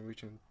 You're not gonna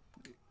reach in.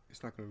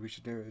 It's not gonna reach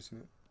it there, isn't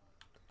it?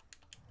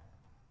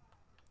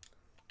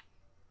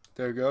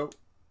 There you go.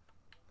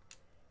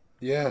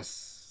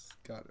 Yes.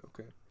 Got it,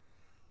 okay.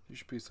 You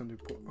should be something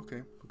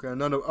okay. Okay,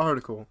 another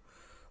article.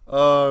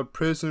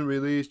 Prison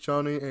release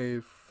Johnny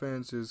a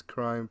fences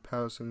crime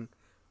passing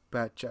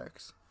bad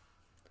checks.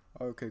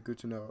 Okay, good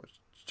to know.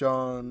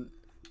 Johnny,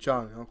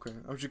 okay.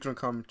 I'm just gonna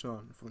call him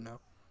John for now.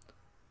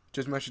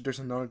 Just mentioned there's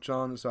another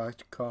John, so I have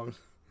to call him.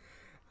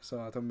 So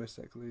I don't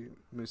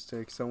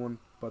mistake someone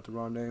but the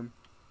wrong name.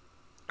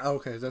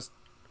 Okay, that's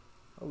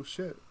oh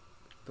shit.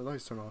 The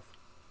lights turn off.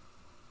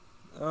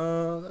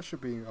 That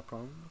should be a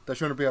problem. That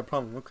shouldn't be a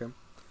problem, okay.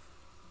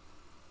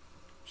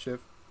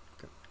 Shift.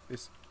 Okay.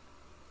 It's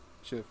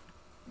shift.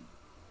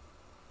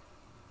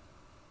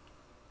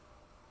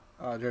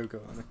 Ah, there we go.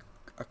 And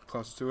I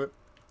closer to it.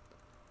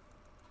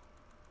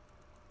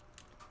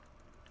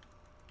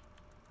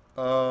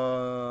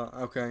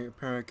 Okay.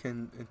 Apparently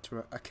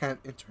I can't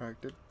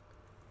interact it.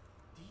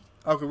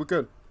 Okay, we're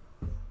good.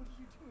 What are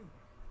you doing here?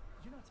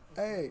 You're not supposed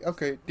to. Hey,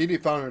 okay. Didi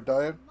found her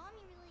diet. Mommy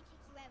really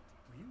kicked you out.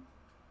 Were you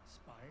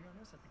spying on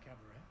us at the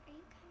cabaret? Are you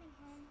coming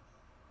home?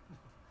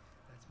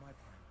 That's my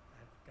part.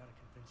 I've got to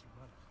convince your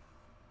mother.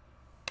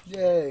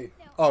 Yay.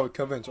 Oh,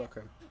 convince.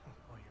 Okay.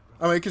 Oh, you're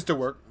I mean, it can still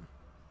work.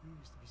 You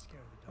used to be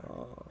scared of the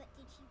dark. But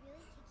did she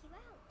really kick you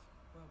out?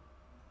 Well,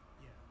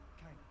 yeah,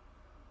 kind of.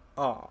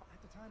 Oh.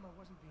 At the time, I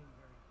wasn't being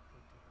very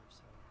good to her,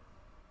 so.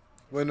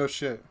 Wait, no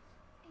shit.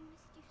 I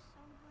missed you so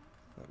much.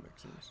 That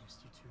makes I sense.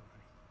 missed you too,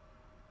 honey.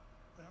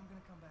 But I'm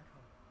gonna come back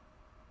home.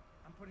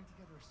 I'm putting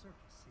together a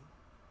circus, see?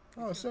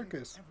 Oh, a It's gonna pay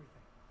circus. for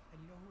everything. And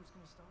you know who it's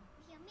gonna star?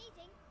 The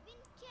amazing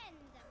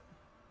Vincenzo.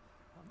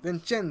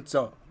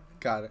 Vincenzo.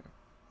 Got it.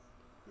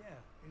 Yeah,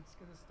 it's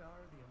gonna star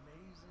the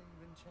amazing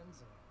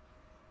Vincenzo.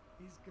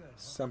 He's good, huh?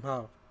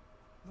 Somehow.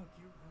 Look,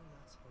 you're really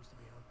not supposed to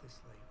be out this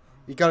late.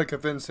 You gotta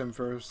convince him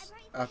first.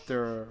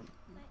 After.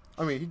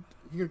 I mean,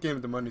 he gave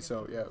him the money,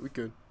 so yeah, we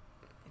good.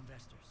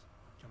 Investors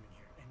come in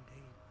here, and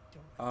they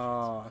don't like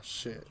Ah, kids.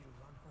 shit. I need you to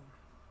run home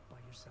by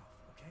yourself,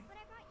 okay? But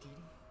I brought you. Dee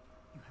Dee,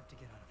 you have to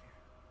get out of here.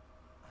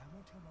 I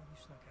won't tell Mom you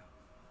snuck out.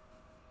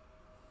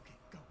 Okay,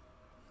 go.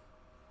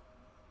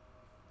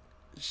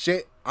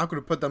 Shit, I'm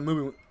gonna put that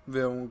movie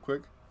there real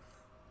quick.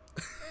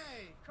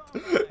 Hey, come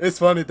on. It's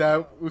funny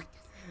that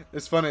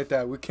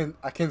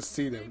I can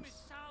see His them, name is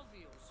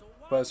Salvio, so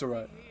why but it's are we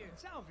alright. here?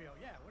 Salvio,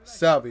 yeah. What did I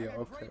say? Salvio, I got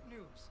okay. Great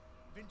news.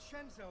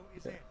 Vincenzo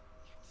is Yeah. in.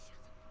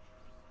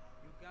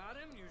 You got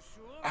him? You're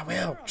sure? I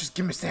will. Just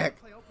give me a sec.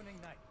 Play opening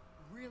night.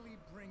 Really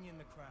bring in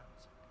the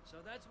crowds. So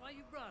that's why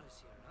you brought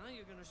us here, huh?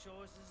 You're gonna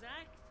show us his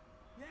act?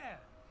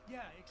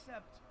 Yeah,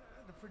 except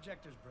the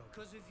projector's broken.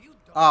 Because if you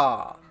don't,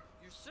 Ah.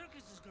 your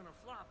circus is gonna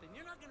flop, and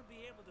you're not gonna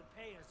be able to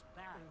pay us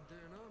back. And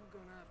then I'm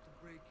gonna have to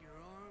break your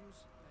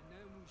arms, and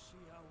then we see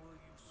how well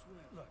you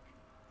swim. Look,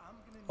 I'm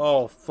gonna need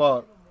Oh,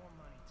 fuck. a little more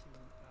money to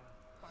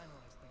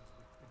finalize things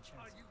with Vincenzo.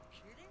 Are you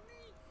kidding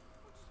me?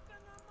 What'd you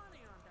spend our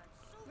money on that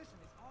suit?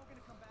 Listen, it's all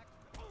gonna come back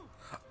to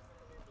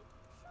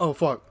Oh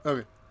fuck.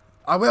 Okay.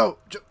 I will.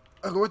 Okay,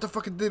 what the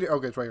fuck did he?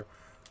 Okay, it's right here.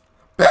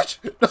 Bitch.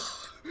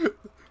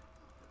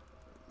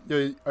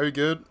 Yo, are you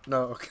good?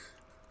 No. Okay.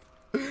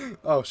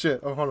 Oh shit.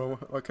 Oh hold on.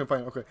 I can't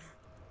find it. Okay.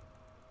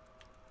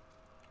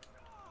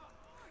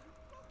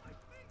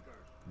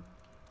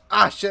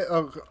 Ah shit.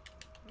 Oh.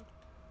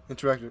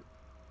 Interacted.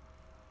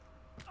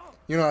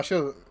 You know I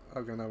should.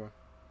 Okay, never mind.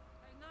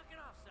 Hey, knock it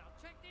off, Sal.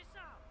 Check this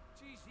out.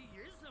 Jeez, he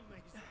is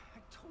amazing.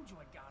 I told you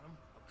I got him.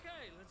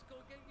 Okay, let's go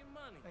get your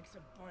money. Thanks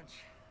a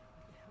bunch.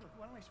 Look,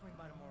 why don't I swing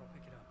by tomorrow,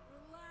 pick it up?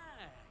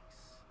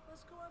 Relax.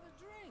 Let's go have a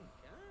drink,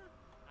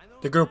 huh? I know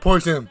The girl exactly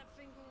poison him. that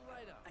finger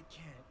right up. I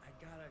can't. I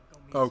gotta go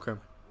meet Okay.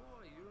 someone.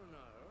 Boy, you're in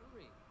a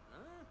hurry,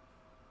 huh?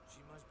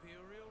 She must be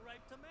a real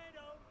ripe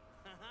tomato.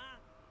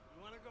 You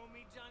want to go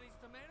meet Johnny's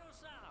tomato,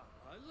 Sal?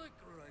 I like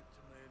a ripe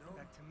tomato.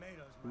 That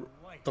tomato's my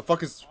wife. The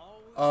fuck is?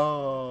 Always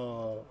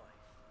Oh.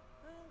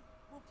 Well,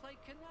 we'll play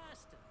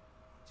canasta.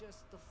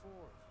 Just the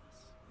four of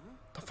us, huh?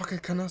 The fuck is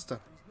canasta?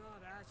 He's not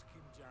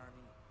asking,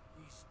 Johnny.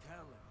 He's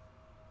telling.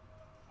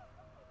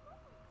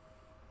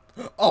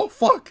 Oh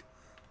fuck!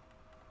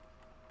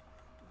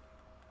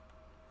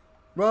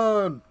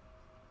 Run!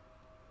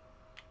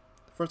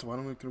 First of all,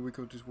 I'm gonna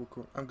record this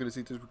record. I'm gonna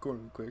see this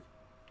recording real quick.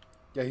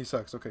 Yeah, he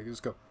sucks. Okay, let's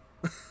go.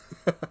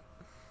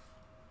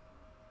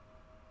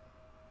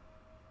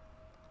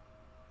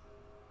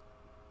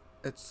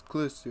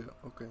 Exclusive.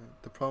 Okay.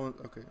 The promise.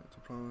 Okay. The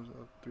promise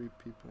of 3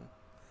 people.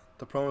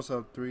 The promise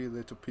of 3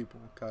 little people.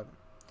 Got it.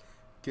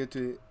 Get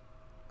to.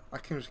 I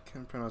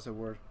can't pronounce that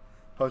word.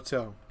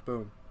 Hotel.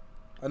 Boom.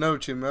 I know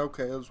what you mean.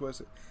 Okay. That's what I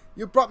said.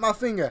 You brought my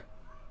finger.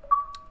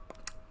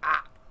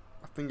 Ah.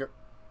 My finger.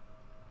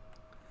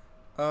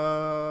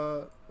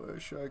 Where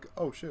should I go?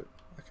 Oh shit.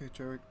 I can't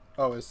check.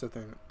 Oh, it's the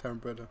thing. The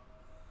umbrella.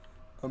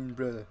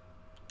 Umbrella.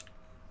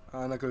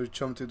 I'm not gonna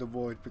jump to the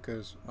void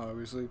because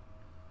obviously,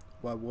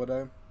 why would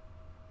I?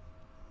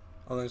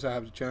 Unless I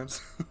have the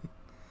chance.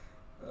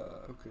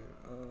 Okay.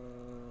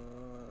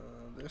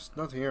 There's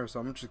nothing here, so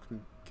I'm just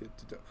gonna get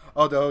to the.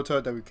 Oh, the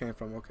hotel that we came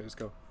from. Okay, let's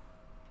go.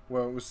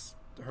 Well, it was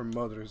her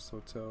mother's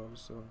hotel,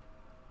 so.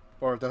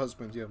 Or the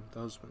husband, yeah,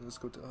 the husband. Let's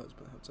go to the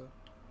husband hotel.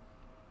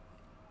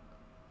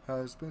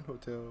 Husband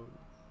hotel.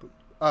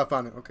 I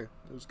found it. Okay,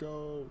 let's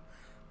go.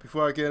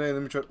 Before I get in,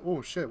 let me try.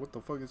 Oh shit! What the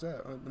fuck is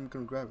that? Let me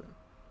go grab it.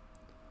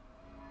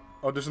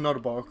 Oh, there's another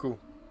ball. Cool.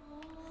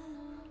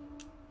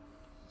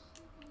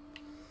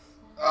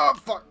 Oh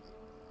fuck!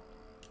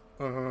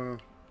 Yeah,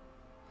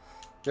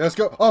 let's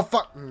go. Oh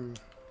fuck!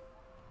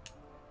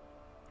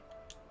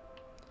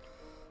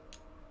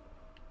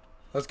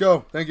 Let's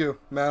go. Thank you,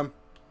 ma'am.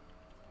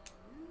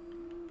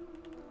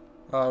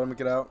 Let me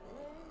get out.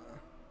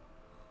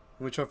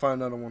 Let me try to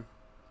find another one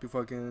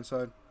before I get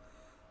inside.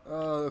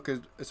 Okay,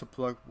 it's a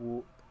block.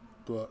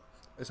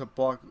 It's a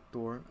block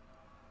door.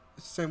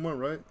 It's the same one,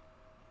 right?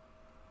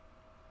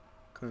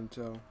 Couldn't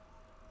tell.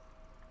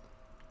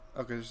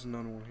 Okay, there's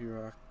another one here.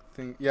 I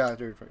think. Yeah,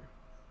 there's right here.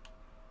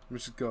 Let me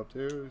just go up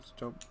there. Let's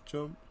jump,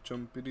 jump,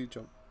 jumpity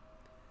jump.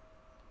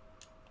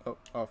 Oh,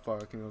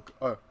 fuck! I can go.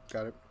 Oh,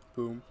 got it.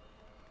 Boom,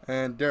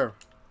 and there.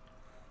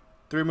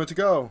 3 more to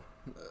go.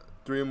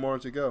 3 more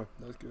to go.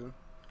 That's good.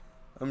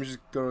 I'm just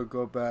gonna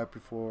go back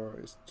before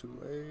it's too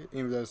late.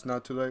 Even though it's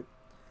not too late.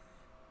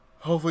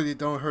 Hopefully they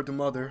don't hurt the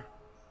mother.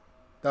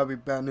 That'd be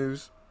bad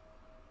news.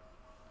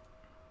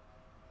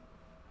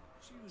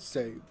 She was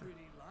Saved.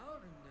 pretty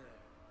loud in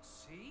there.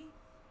 See?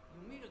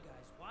 You meet a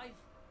guy's wife,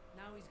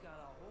 now he's got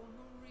a whole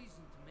new reason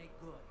to make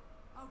good.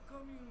 How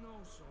come you know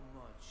so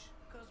much?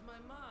 Because my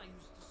ma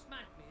used to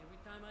smack me every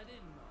time I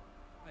didn't know.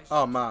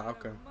 Oh, ma,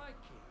 okay. My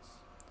kids.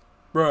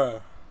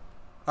 Bruh.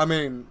 I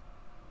mean,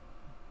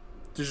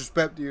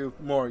 disrespect you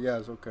more,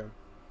 yes, okay.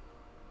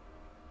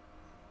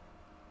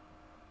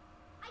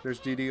 There's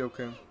DD,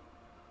 okay.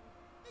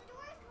 The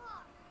door's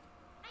locked.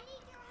 I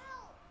need your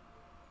help.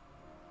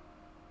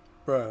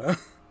 Bruh.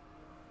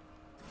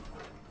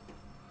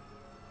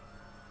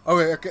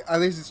 Okay, at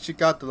least she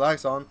got the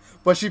lights on.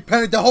 But she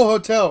painted the whole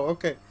hotel,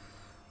 okay.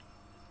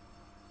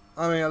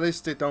 I mean, at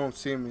least they don't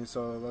see me,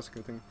 so that's a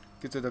good thing.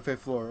 Get to the 5th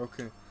floor,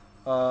 okay.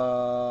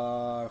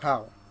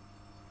 How?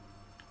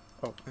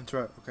 Oh,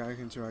 interact. Okay, I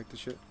can interact the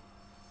shit.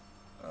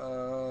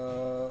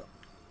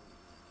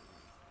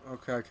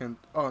 Okay, I can.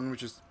 Oh, let me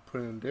just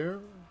put it in there.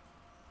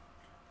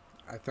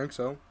 I think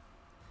so.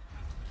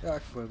 Yeah, I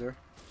can put it there.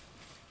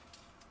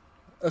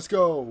 Let's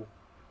go.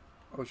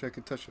 Oh, shit, I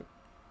can touch it.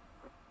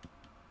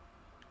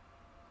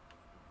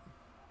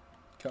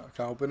 Can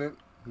I open it?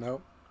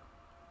 No.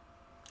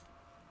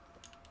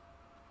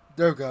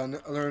 There we go. I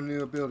learned a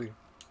new ability.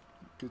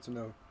 Good to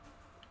know.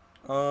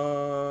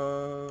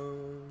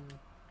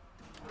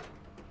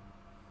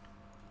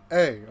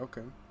 Hey,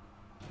 okay.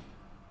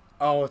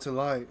 Oh, it's a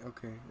light.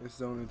 Okay, it's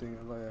the only thing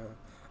I like.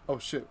 Oh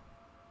shit.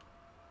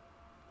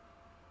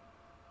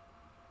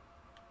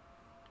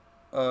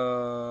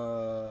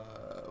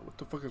 What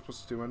the fuck am I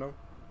supposed to do right now?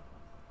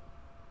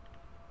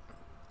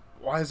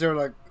 Why is there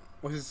like?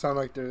 Why does it sound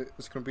like there?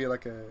 It's gonna be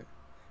like a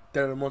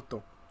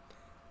terremoto.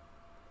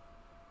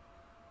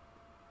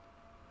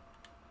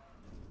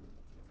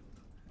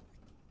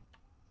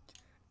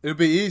 It'd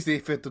be easy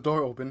if the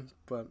door opened,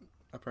 but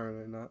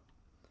apparently not.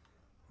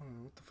 I don't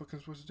know what the fuck am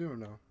I supposed to do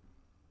now.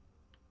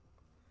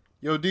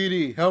 Yo,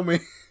 DD, help me.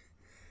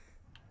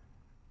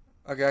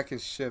 Okay, I can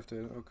shift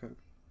it. Okay.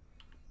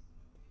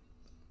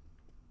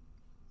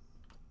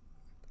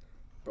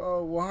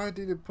 Bro, why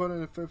did it put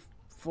in the 5th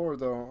floor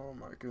though? Oh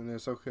my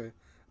goodness. Okay,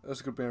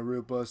 this could be a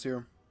real buzz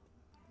here.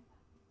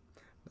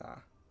 Nah.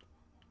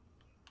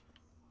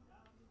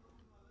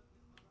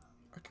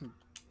 I can.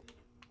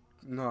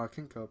 No, I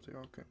can go up there.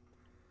 Okay.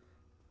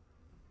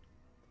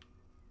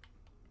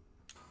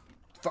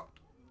 Fuck.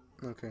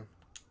 Okay.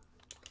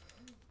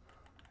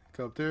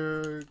 Go up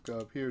there. Go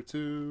up here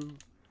too.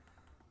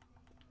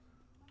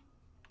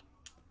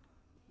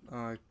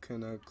 I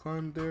cannot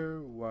climb there.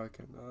 Why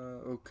can't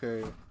I?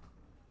 Okay.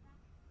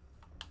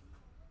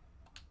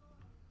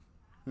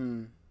 I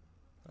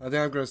think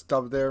I'm gonna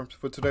stop there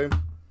for today.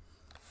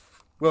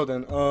 Well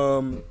then,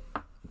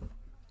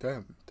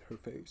 damn, her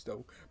face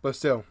though. But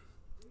still,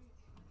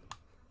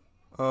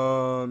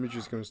 we're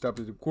just gonna stop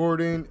the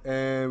recording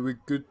and we're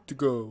good to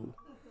go.